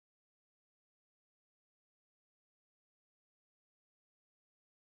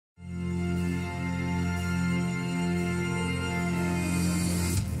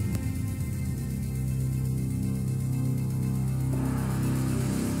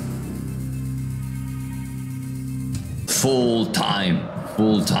full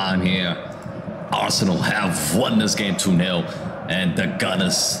time here. Arsenal have won this game 2-0, and the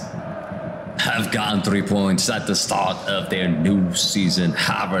Gunners have gotten 3 points at the start of their new season.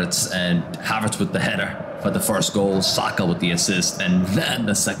 Havertz with the header for the first goal, Saka with the assist, and then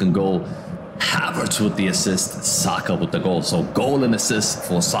the second goal, Havertz with the assist, Saka with the goal. So goal and assist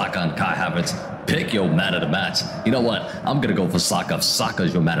for Saka and Kai Havertz. Pick your man of the match. You know what? I'm going to go for Saka. If Saka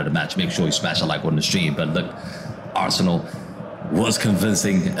is your man of the match, make sure you smash a like on the stream. But look, Arsenal was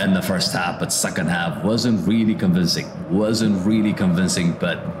convincing in the first half, but second half wasn't really convincing.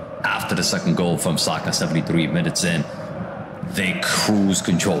 But after the second goal from Saka, 73 minutes in, they cruise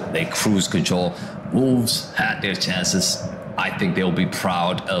control. Wolves had their chances. I think they'll be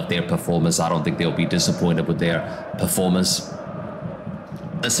proud of their performance. I don't think they'll be disappointed with their performance.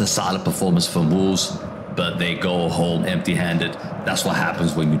 It's a solid performance from Wolves, but they go home empty-handed. That's what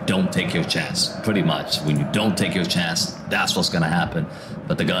happens when you don't take your chance, pretty much. When you don't take your chance, that's what's going to happen.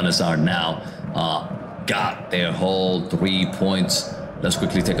 But the Gunners are now got their whole 3 points. Let's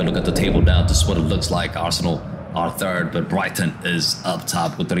quickly take a look at the table now. This is what it looks like. Arsenal are third, but Brighton is up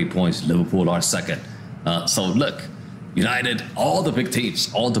top with 3 points. Liverpool are second. So look, United, all the big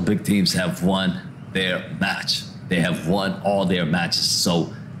teams have won their match. They have won all their matches.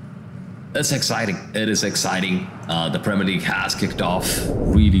 So it's exciting. It is exciting. The Premier League has kicked off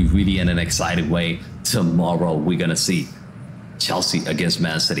really in an exciting way. Tomorrow we're going to see Chelsea against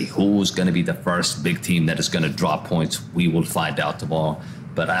Man City. Who's going to be the first big team that is going to drop points? We will find out tomorrow.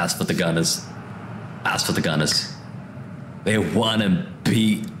 But as for the Gunners, they want to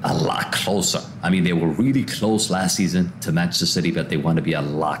be a lot closer. I mean, they were really close last season to Manchester City, but they want to be a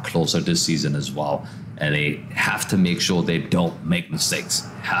lot closer this season as well. And they have to make sure they don't make mistakes.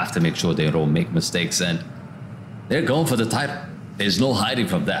 And they're going for the title. There's no hiding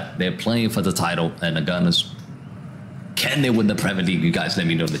from that. They're playing for the title, and the Gunners, can they win the Premier League? You guys let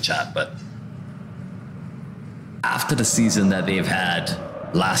me know in the chat. But after the season that they've had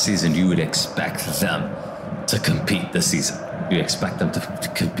last season, you would expect them to compete this season. You expect them to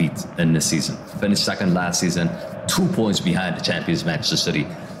compete in this season. Finished second last season, 2 points behind the champions Manchester City.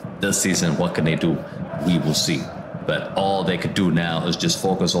 This season, what can they do? We will see. But all they could do now is just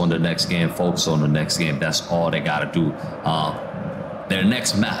focus on the next game. That's all they got to do. Their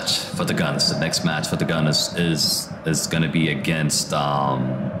next match for the Gunners, is going to be against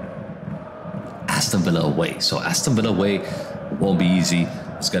Aston Villa away. So Aston Villa away won't be easy.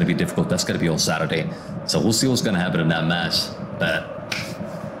 It's going to be difficult. That's going to be on Saturday. So we'll see what's going to happen in that match. But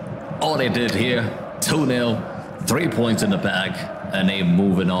all they did here, 2-0, 3 points in the bag, and they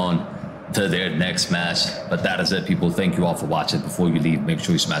moving on to their next match. But that is it, people. Thank you all for watching. Before you leave, make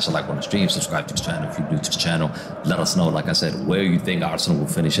sure you smash a like on the stream, subscribe to this channel if you're new to the channel. Let us know, like I said, where you think Arsenal will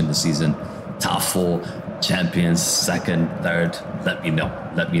finish in the season. Top 4, champions, second, third. Let me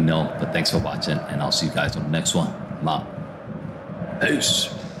know. But thanks for watching, and I'll see you guys on the next one.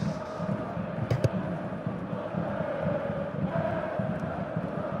 Peace.